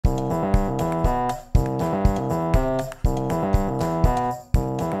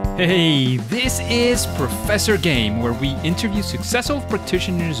Hey, this is Professor Game, where we interview successful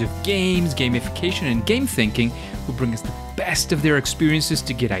practitioners of games, gamification, and game thinking who bring us the best of their experiences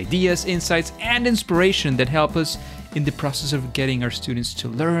to get ideas, insights, and inspiration that help us in the process of getting our students to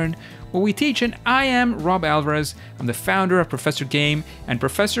learn what we teach. And I am Rob Alvarez. I'm the founder of Professor Game and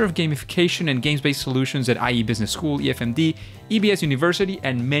professor of gamification and games-based solutions at IE Business School, EFMD, EBS University,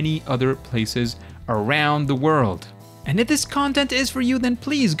 and many other places around the world. And if this content is for you, then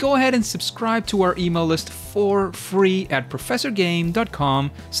please go ahead and subscribe to our email list for free at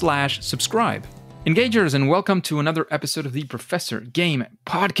professorgame.com/subscribe. Engagers, and welcome to another episode of the Professor Game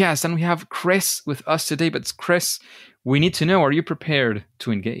podcast. And we have Chris with us today. But Chris, we need to know, are you prepared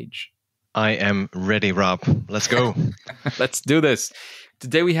to engage? I am ready, Rob. Let's go. Let's do this.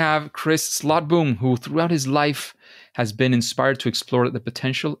 Today we have Chris Slotboom, who throughout his life has been inspired to explore the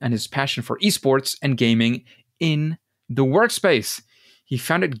potential and his passion for esports and gaming in the workspace. He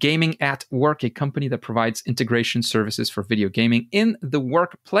founded GamingAt.Work, a company that provides integration services for video gaming in the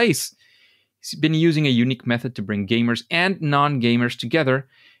workplace. He's been using a unique method to bring gamers and non-gamers together,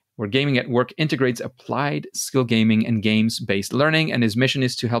 where GamingAt.Work integrates applied skill gaming and games-based learning, and his mission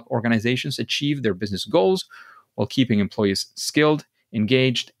is to help organizations achieve their business goals while keeping employees skilled,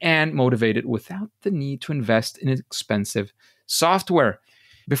 engaged, and motivated without the need to invest in expensive software.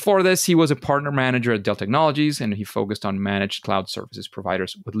 Before this, he was a partner manager at Dell Technologies, and he focused on managed cloud services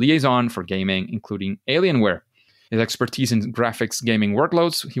providers with Liaison for gaming, including Alienware. His expertise in graphics gaming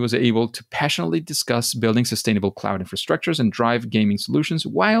workloads, he was able to passionately discuss building sustainable cloud infrastructures and drive gaming solutions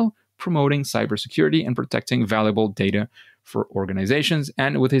while promoting cybersecurity and protecting valuable data for organizations.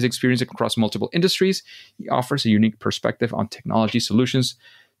 And with his experience across multiple industries, he offers a unique perspective on technology solutions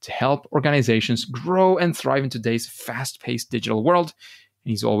to help organizations grow and thrive in today's fast-paced digital world. And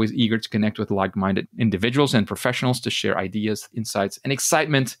he's always eager to connect with like-minded individuals and professionals to share ideas, insights, and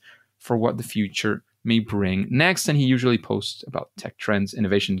excitement for what the future may bring next. And he usually posts about tech trends,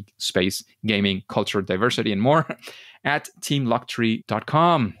 innovation, space, gaming, culture, diversity, and more at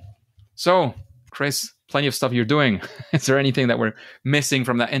teamlocktree.com. So, Chris, plenty of stuff you're doing. Is there anything that we're missing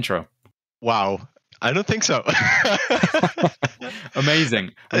from that intro? Wow. I don't think so.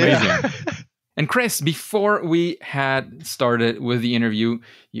 Amazing. Yeah. And Chris, before we had started with the interview,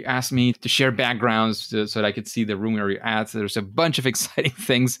 you asked me to share backgrounds so that I could see the room where you're at. So there's a bunch of exciting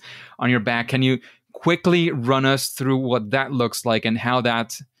things on your back. Can you quickly run us through what that looks like and how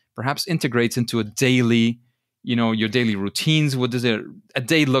that perhaps integrates into a daily, your daily routines? What does a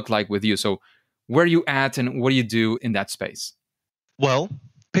day look like with you? So where are you at and what do you do in that space? Well,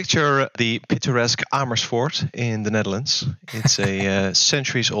 picture the picturesque Amersfoort in the Netherlands. It's a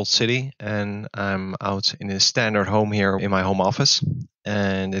centuries-old city, and I'm out in a standard home here in my home office.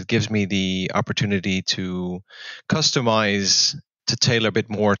 And it gives me the opportunity to customize, to tailor a bit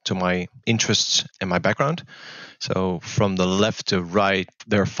more to my interests and my background. So from the left to right,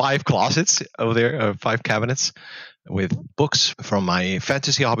 there are 5 closets over there, 5 cabinets with books from my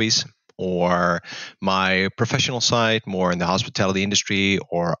fantasy hobbies, or my professional side, more in the hospitality industry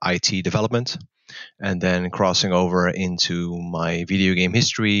or IT development, and then crossing over into my video game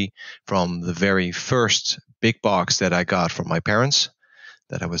history from the very first big box that I got from my parents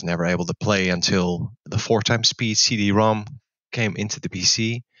that I was never able to play until the 4x speed CD-ROM came into the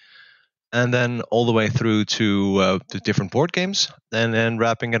PC, and then all the way through to different board games, and then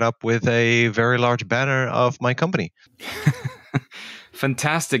wrapping it up with a very large banner of my company.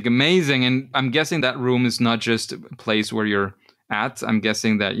 Fantastic, amazing. And I'm guessing that room is not just a place where you're at. I'm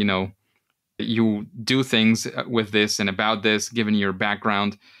guessing that, you do things with this and about this, given your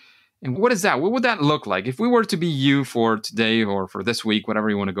background. And what is that? What would that look like? If we were to be you for today or for this week, whatever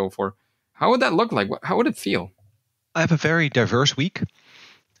you want to go for, how would that look like? How would it feel? I have a very diverse week.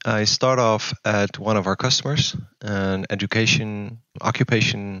 I start off at one of our customers, an education.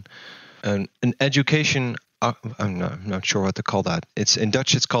 I'm not sure what to call that. It's in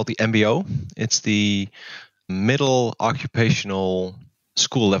Dutch. It's called the MBO. It's the middle occupational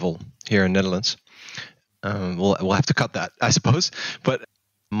school level here in Netherlands. We'll have to cut that, I suppose. But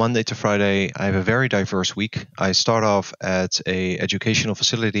Monday to Friday, I have a very diverse week. I start off at a educational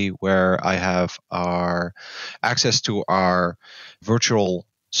facility where I have our access to our virtual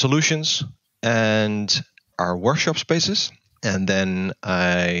solutions and our workshop spaces. And then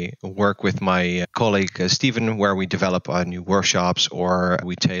I work with my colleague, Stephen, where we develop our new workshops or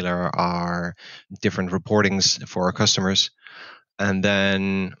we tailor our different reportings for our customers. And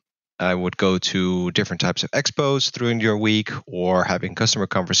then I would go to different types of expos during your week or having customer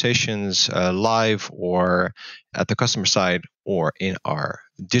conversations live or at the customer side or in our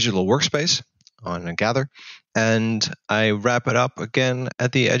digital workspace. on Gather. And I wrap it up again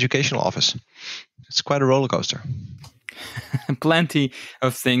at the educational office. It's quite a roller coaster. Plenty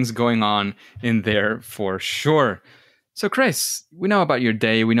of things going on in there for sure. So, Chris, we know about your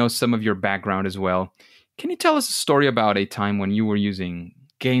day. We know some of your background as well. Can you tell us a story about a time when you were using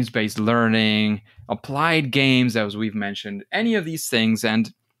games-based learning, applied games, as we've mentioned, any of these things,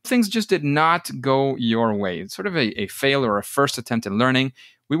 and things just did not go your way? It's sort of a fail or a first attempt at learning.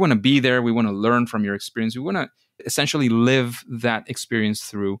 We want to be there. We want to learn from your experience. We want to essentially live that experience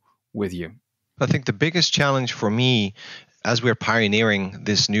through with you. I think the biggest challenge for me as we're pioneering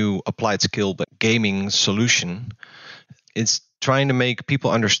this new applied skill gaming solution is trying to make people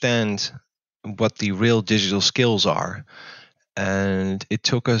understand what the real digital skills are. And it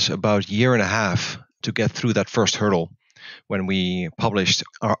took us about a year and a half to get through that first hurdle when we published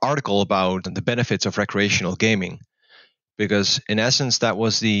our article about the benefits of recreational gaming. Because in essence, that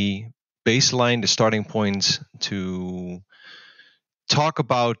was the baseline, the starting point to talk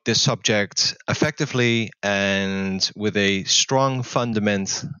about this subject effectively and with a strong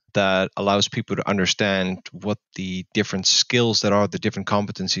fundament that allows people to understand what the different skills that are, the different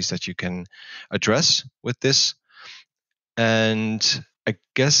competencies that you can address with this. And I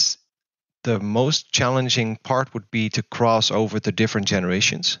guess the most challenging part would be to cross over the different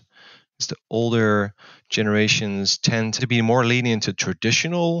generations. The older generations tend to be more lenient to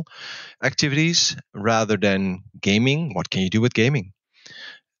traditional activities rather than gaming. What can you do with gaming?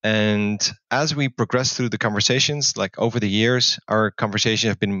 And as we progress through the conversations, like over the years, our conversations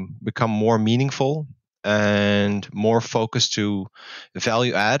have become more meaningful and more focused to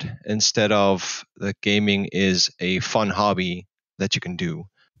value add instead of that gaming is a fun hobby that you can do.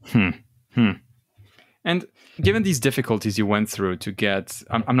 And given these difficulties you went through to get,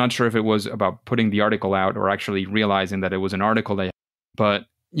 I'm not sure if it was about putting the article out or actually realizing that it was an article, but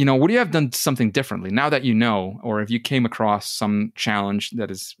would you have done something differently now that you know, or if you came across some challenge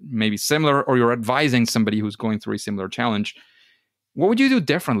that is maybe similar, or you're advising somebody who's going through a similar challenge, what would you do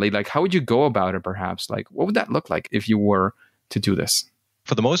differently? Like, how would you go about it, perhaps? Like, what would that look like if you were to do this?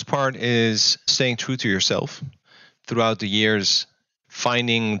 For the most part, is staying true to yourself throughout the years,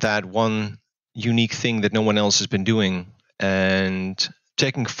 finding that one unique thing that no one else has been doing and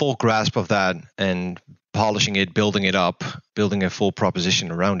taking full grasp of that and polishing it, building it up, building a full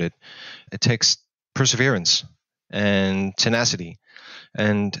proposition around it. It takes perseverance and tenacity.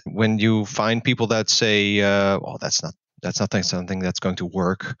 And when you find people that say, that's not something that's going to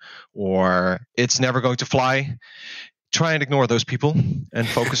work, or it's never going to fly, try and ignore those people and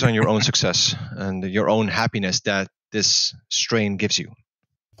focus on your own success and your own happiness that this strain gives you.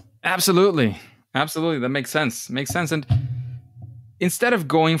 Absolutely. That makes sense. And instead of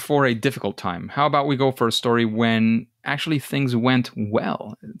going for a difficult time, how about we go for a story when actually things went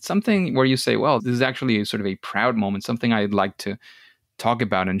well? Something where you say, well, this is actually a sort of a proud moment, something I'd like to talk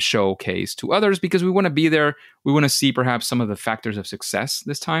about and showcase to others because we want to be there. We want to see perhaps some of the factors of success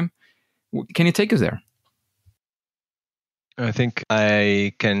this time. Can you take us there? I think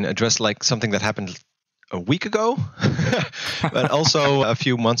I can address like something that happened a week ago, but also a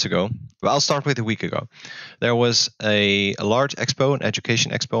few months ago. Well, I'll start with a week ago. There was a large expo, an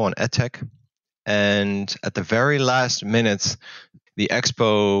education expo on EdTech. And at the very last minute, the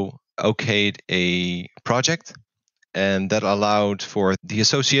expo okayed a project, and that allowed for the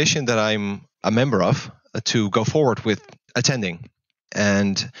association that I'm a member of to go forward with attending.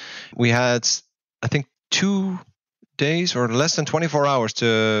 And we had, I think, 2 days or less than 24 hours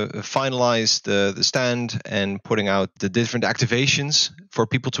to finalize the stand and putting out the different activations for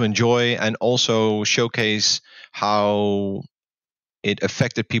people to enjoy and also showcase how it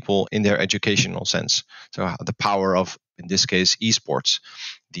affected people in their educational sense. So the power of, in this case, esports,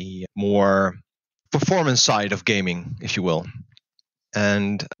 the more performance side of gaming, if you will.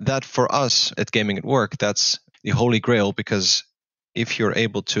 And that for us at Gaming.At.Work, that's the holy grail, because if you're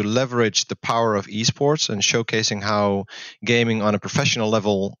able to leverage the power of esports and showcasing how gaming on a professional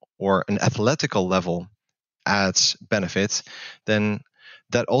level or an athletical level adds benefit, then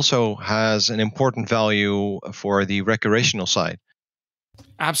that also has an important value for the recreational side.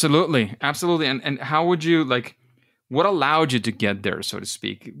 Absolutely. And how would you, what allowed you to get there, so to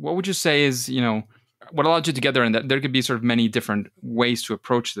speak? What would you say is, what allowed you to get there? And that there could be sort of many different ways to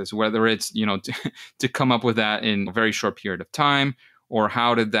approach this, whether it's, to come up with that in a very short period of time, or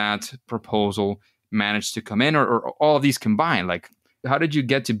how did that proposal manage to come in, or all of these combined? Like, how did you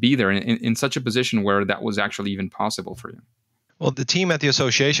get to be there in such a position where that was actually even possible for you? Well, the team at the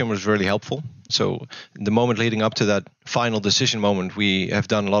association was really helpful. So the moment leading up to that final decision moment, we have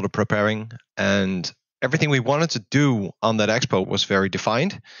done a lot of preparing, and everything we wanted to do on that expo was very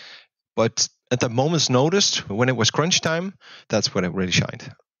defined. But at the moment's notice, when it was crunch time, that's when it really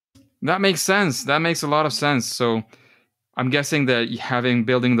shined. That makes sense. That makes a lot of sense. So I'm guessing that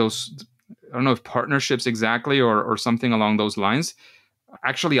building those, I don't know if partnerships exactly or something along those lines,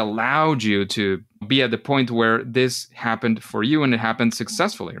 actually allowed you to be at the point where this happened for you and it happened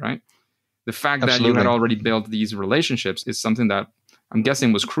successfully, right? The fact that you had Absolutely. already built these relationships is something that I'm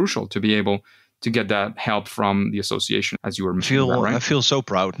guessing was crucial to be able to get that help from the association, as you were mentioning, right? I feel so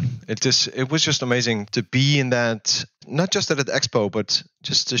proud. It was just amazing to be in that, not just at the expo, but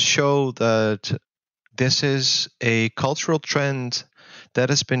just to show that this is a cultural trend that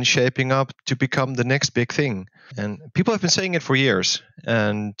has been shaping up to become the next big thing. And people have been saying it for years.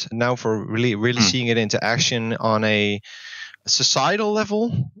 And now for really seeing it into action on a societal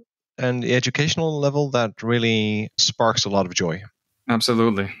level and the educational level, that really sparks a lot of joy.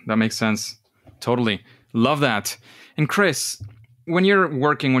 Absolutely. That makes sense. Totally. Love that. And Chris, when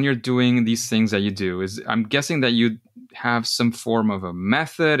you're doing these things that you do, I'm guessing that you have some form of a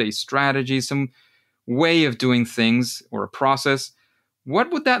method, a strategy, some way of doing things or a process.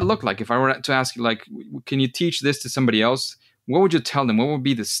 What would that look like if I were to ask you, like, can you teach this to somebody else? What would you tell them? What would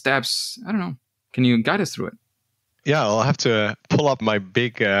be the steps? I don't know. Can you guide us through it? Yeah, I'll have to pull up my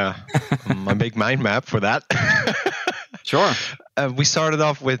big mind map for that. Sure. We started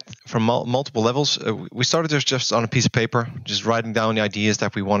off from multiple levels. We started just on a piece of paper, just writing down the ideas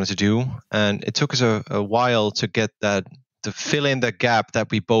that we wanted to do, and it took us a while to get that, to fill in the gap that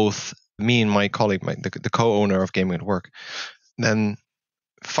we both, me and my colleague, the co-owner of GamingAt.Work, then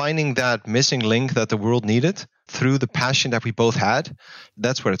finding that missing link that the world needed through the passion that we both had.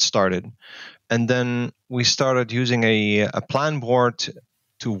 That's where it started. And then we started using a plan board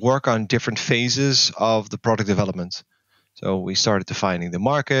to work on different phases of the product development. So we started defining the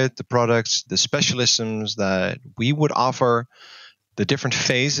market, the products, the specialisms that we would offer, the different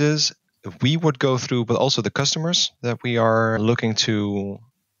phases we would go through, but also the customers that we are looking to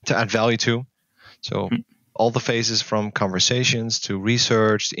add value to. So all the phases from conversations to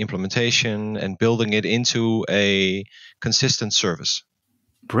research, to implementation, and building it into a consistent service.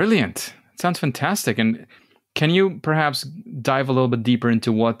 Brilliant. Sounds fantastic. And can you perhaps dive a little bit deeper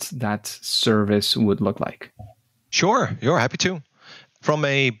into what that service would look like? Sure, happy to. From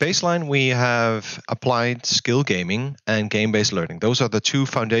a baseline, we have applied skill gaming and game-based learning. Those are the two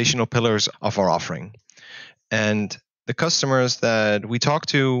foundational pillars of our offering. And the customers that we talk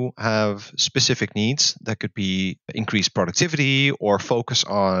to have specific needs that could be increased productivity or focus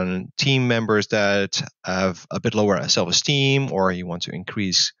on team members that have a bit lower self-esteem, or you want to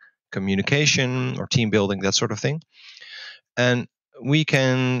increase communication or team building, that sort of thing. And we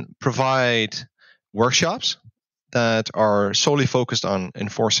can provide workshops that are solely focused on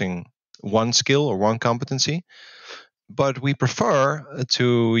enforcing one skill or one competency. But we prefer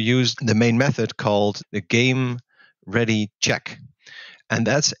to use the main method called the Game Ready Check. And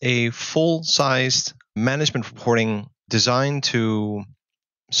that's a full-sized management reporting designed to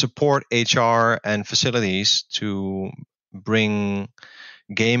support HR and facilities to bring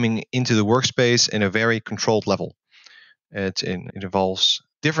gaming into the workspace in a very controlled level. It involves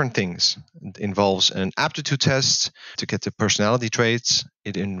different things. It involves an aptitude test to get the personality traits.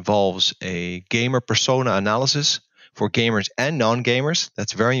 It involves a gamer persona analysis for gamers and non-gamers.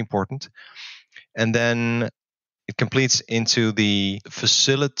 That's very important. And then it completes into the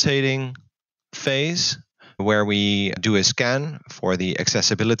facilitating phase, where we do a scan for the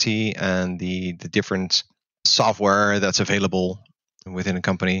accessibility and the different software that's available within a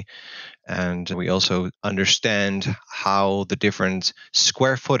company. And we also understand how the different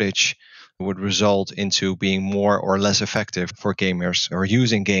square footage would result into being more or less effective for gamers or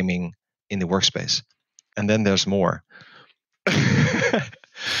using gaming in the workspace. And then there's more.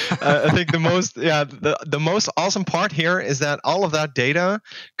 I think the most awesome part here is that all of that data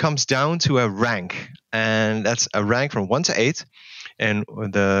comes down to a rank, and that's a rank from 1 to 8. And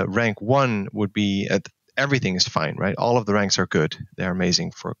the rank 1 would be everything is fine, right? All of the ranks are good. They're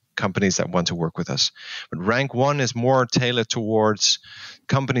amazing for companies that want to work with us. But rank 1 is more tailored towards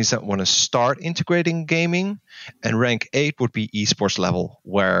companies that want to start integrating gaming. And rank 8 would be esports level,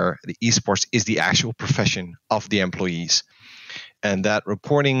 where the esports is the actual profession of the employees. And that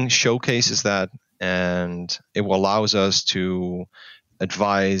reporting showcases that, and it allows us to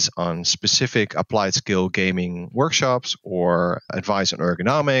advise on specific applied skill gaming workshops or advise on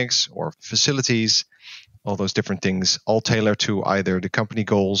ergonomics or facilities, all those different things, all tailored to either the company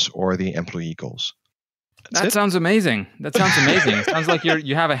goals or the employee goals. That sounds amazing. That sounds amazing. It sounds like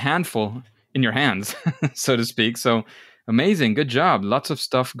you have a handful in your hands, so to speak. So amazing. Good job. Lots of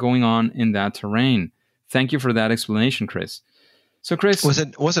stuff going on in that terrain. Thank you for that explanation, Chris. So, Chris,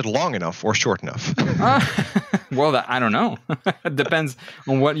 Was it long enough or short enough? well, I don't know. It depends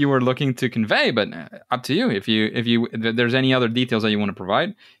on what you were looking to convey, but up to you. If there's any other details that you want to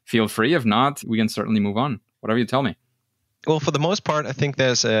provide, feel free. If not, we can certainly move on. Whatever you tell me. Well, for the most part, I think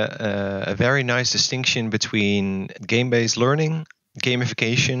there's a very nice distinction between game-based learning,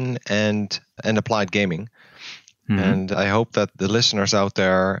 gamification, and applied gaming. Mm-hmm. And I hope that the listeners out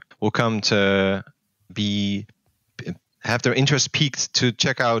there will come to have their interest piqued to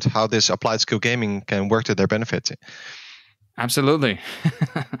check out how this applied skill gaming can work to their benefit. Absolutely.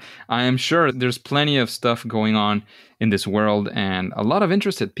 I am sure there's plenty of stuff going on in this world and a lot of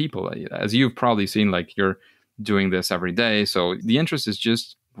interested people. As you've probably seen, like you're doing this every day. So the interest is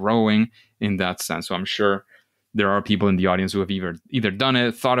just growing in that sense. So I'm sure there are people in the audience who have either done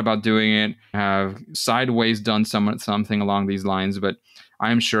it, thought about doing it, have sideways done something along these lines. But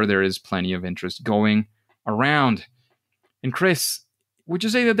I'm sure there is plenty of interest going around. And Chris, would you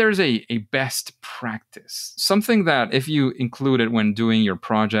say that there's a best practice? Something that if you include it when doing your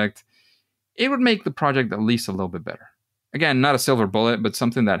project, it would make the project at least a little bit better. Again, not a silver bullet, but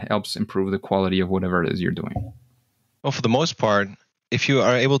something that helps improve the quality of whatever it is you're doing. Well, for the most part, if you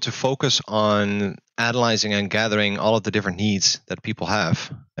are able to focus on analyzing and gathering all of the different needs that people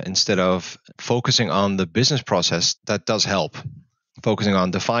have, instead of focusing on the business process, that does help. Focusing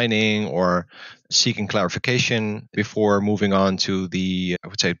on defining or seeking clarification before moving on to the, I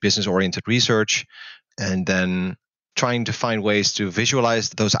would say, business-oriented research, and then trying to find ways to visualize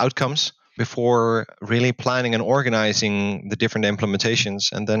those outcomes before really planning and organizing the different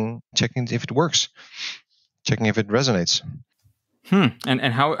implementations, and then checking if it works, checking if it resonates. And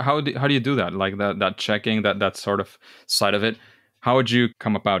how do you do that? Like that checking, that sort of side of it. How would you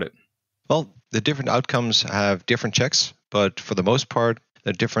come about it? Well, the different outcomes have different checks, but for the most part,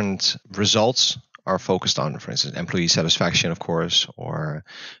 the different results are focused on, for instance, employee satisfaction, of course, or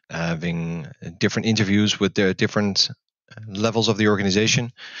having different interviews with the different levels of the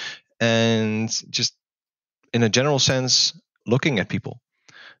organization, and just in a general sense, looking at people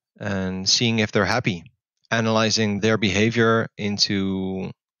and seeing if they're happy, analyzing their behavior into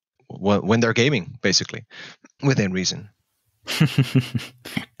when they're gaming, basically, within reason.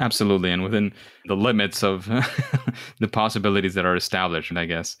 Absolutely, and within the limits of the possibilities that are established, I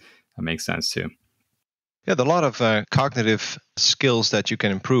guess that makes sense too. Yeah, there are a lot of cognitive skills that you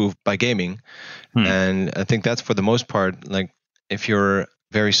can improve by gaming, and I think that's for the most part, like if you're a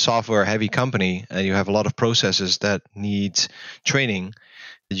very software-heavy company and you have a lot of processes that need training,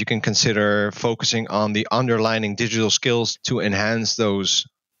 you can consider focusing on the underlying digital skills to enhance those.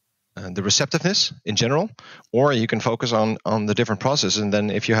 The receptiveness in general, or you can focus on the different processes. And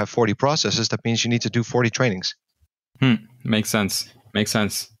then if you have 40 processes, that means you need to do 40 trainings. Makes sense.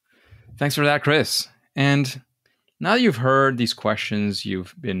 Thanks for that, Chris. And now that you've heard these questions,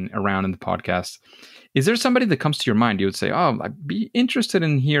 you've been around in the podcast, is there somebody that comes to your mind you would say, oh, I'd be interested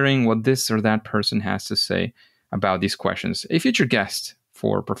in hearing what this or that person has to say about these questions? A future guest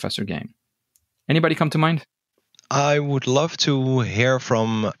for Professor Game. Anybody come to mind? I would love to hear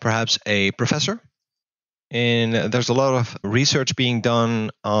from perhaps a professor. And there's a lot of research being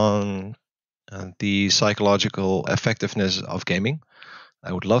done on the psychological effectiveness of gaming.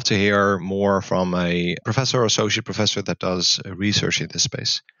 I would love to hear more from a professor or associate professor that does research in this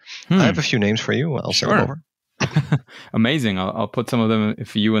space. I have a few names for you. I'll send them over. Amazing. I'll put some of them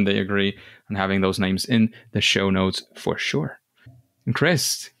if you and they agree on having those names in the show notes for sure. And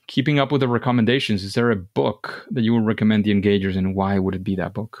Chris, keeping up with the recommendations, is there a book that you would recommend the engagers, and why would it be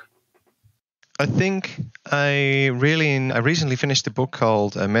that book? I think I recently finished a book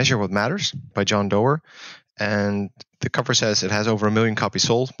called Measure What Matters by John Doerr, and the cover says it has over 1 million copies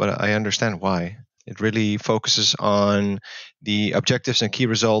sold, but I understand why. It really focuses on the objectives and key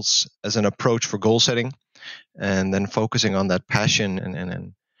results as an approach for goal setting, and then focusing on that passion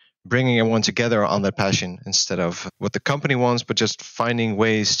and bringing everyone together on that passion instead of what the company wants, but just finding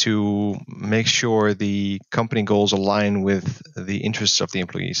ways to make sure the company goals align with the interests of the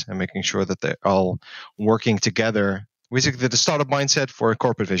employees and making sure that they're all working together. Basically, the startup mindset for a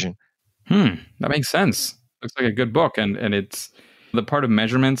corporate vision. That makes sense. Looks like a good book. And it's the part of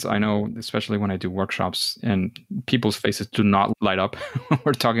measurements. I know, especially when I do workshops and people's faces do not light up.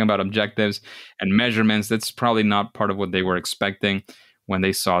 We're talking about objectives and measurements. That's probably not part of what they were expecting when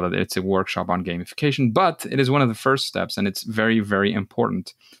they saw that it's a workshop on gamification, but it is one of the first steps, and it's very, very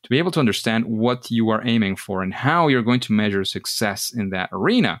important to be able to understand what you are aiming for and how you're going to measure success in that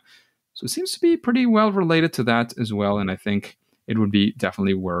arena. So it seems to be pretty well related to that as well, and I think it would be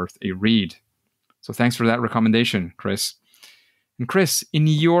definitely worth a read. So thanks for that recommendation, Chris. And Chris, in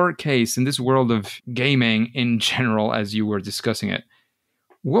your case, in this world of gaming in general, as you were discussing it,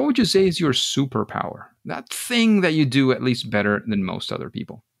 what would you say is your superpower? That thing that you do at least better than most other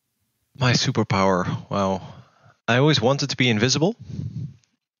people. My superpower. Wow. I always wanted to be invisible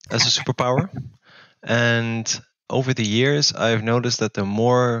as a superpower. And over the years, I've noticed that the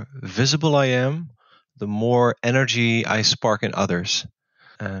more visible I am, the more energy I spark in others.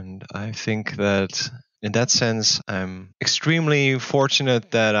 And I think that in that sense, I'm extremely fortunate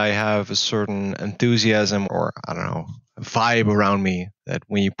that I have a certain enthusiasm or, I don't know, a vibe around me that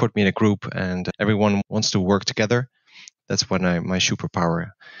when you put me in a group and everyone wants to work together, that's when my superpower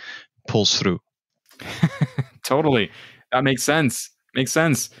pulls through. Totally. That makes sense. Makes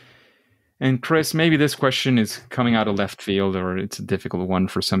sense. And Chris, maybe this question is coming out of left field or it's a difficult one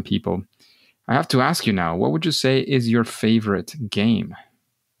for some people. I have to ask you now, what would you say is your favorite game?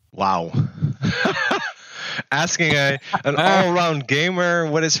 Wow. Asking an all-round gamer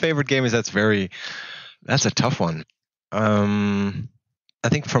what his favorite game is, that's a tough one. I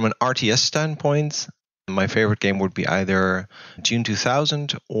think from an RTS standpoint, my favorite game would be either June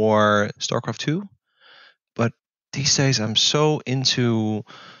 2000 or StarCraft 2. But these days I'm so into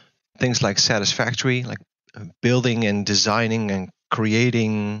things like Satisfactory, like building and designing and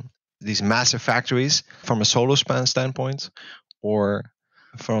creating these massive factories from a solo standpoint, or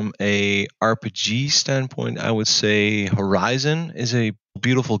from a RPG standpoint, I would say Horizon is a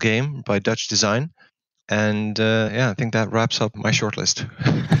beautiful game by Dutch design. And I think that wraps up my shortlist.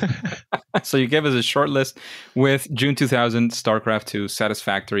 So you gave us a short list with June 2000, StarCraft 2,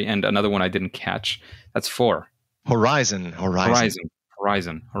 Satisfactory, and another one I didn't catch. That's 4. Horizon.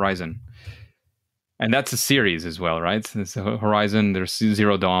 And that's a series as well, right? So Horizon, there's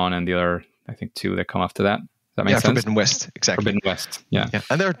Zero Dawn, and the other, I think, 2 that come after that. That makes sense? Forbidden West, exactly. Forbidden West, yeah.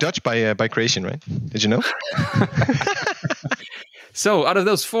 And they're Dutch by creation, right? Did you know? So, out of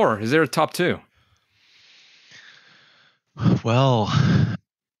those 4, is there a top 2? Well,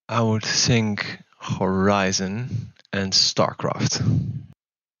 I would think Horizon and StarCraft.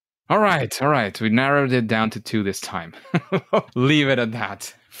 All right. We narrowed it down to 2 this time. Leave it at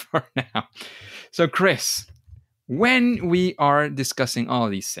that for now. So, Chris, when we are discussing all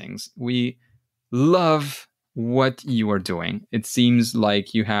these things, we love what you are doing. It seems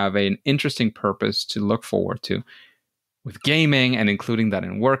like you have an interesting purpose to look forward to with gaming and including that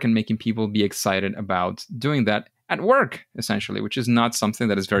in work and making people be excited about doing that at work, essentially, which is not something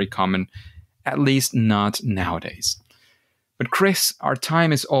that is very common, at least not nowadays. But Chris, our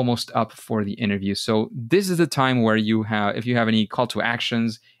time is almost up for the interview. So this is the time where if you have any call to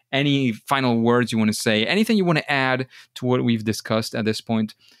actions, any final words you want to say, anything you want to add to what we've discussed at this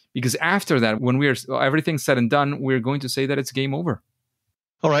point. Because after that, when everything's said and done, we're going to say that it's game over.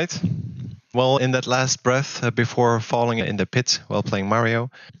 All right. Well, in that last breath before falling in the pit while playing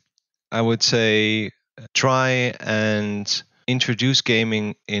Mario, I would say try and introduce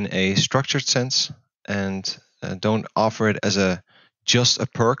gaming in a structured sense and don't offer it as just a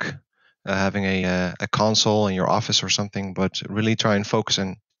perk, having a console in your office or something, but really try and focus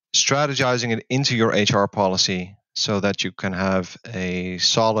on strategizing it into your HR policy so that you can have a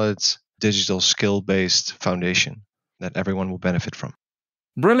solid digital skill-based foundation that everyone will benefit from.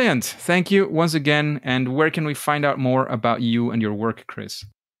 Brilliant. Thank you once again. And where can we find out more about you and your work, Chris?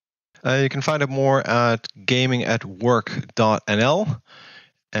 You can find out more at GamingAt.Work.nl.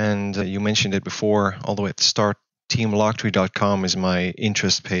 And you mentioned it before, all the way at the start, teamlocktry.com is my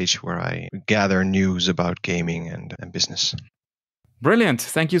interest page where I gather news about gaming and business. Brilliant.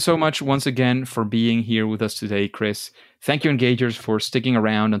 Thank you so much once again for being here with us today, Chris. Thank you, Engagers, for sticking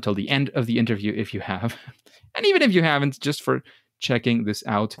around until the end of the interview if you have. And even if you haven't, just for checking this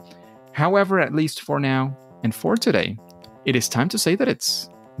out. However, at least for now and for today, it is time to say that it's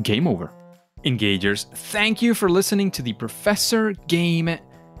game over. Engagers, thank you for listening to the Professor Game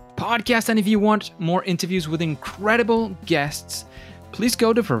podcast. And if you want more interviews with incredible guests, please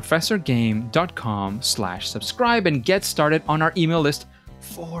go to professorgame.com/subscribe and get started on our email list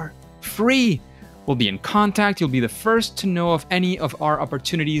for free. We'll be in contact. You'll be the first to know of any of our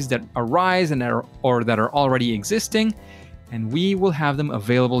opportunities that arise or that are already existing, and we will have them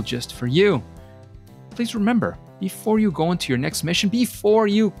available just for you. Please remember, before you go into your next mission, before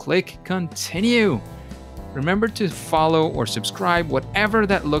you click continue, remember to follow or subscribe, whatever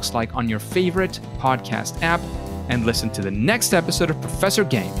that looks like, on your favorite podcast app, and listen to the next episode of Professor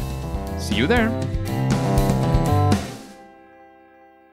Game. See you there.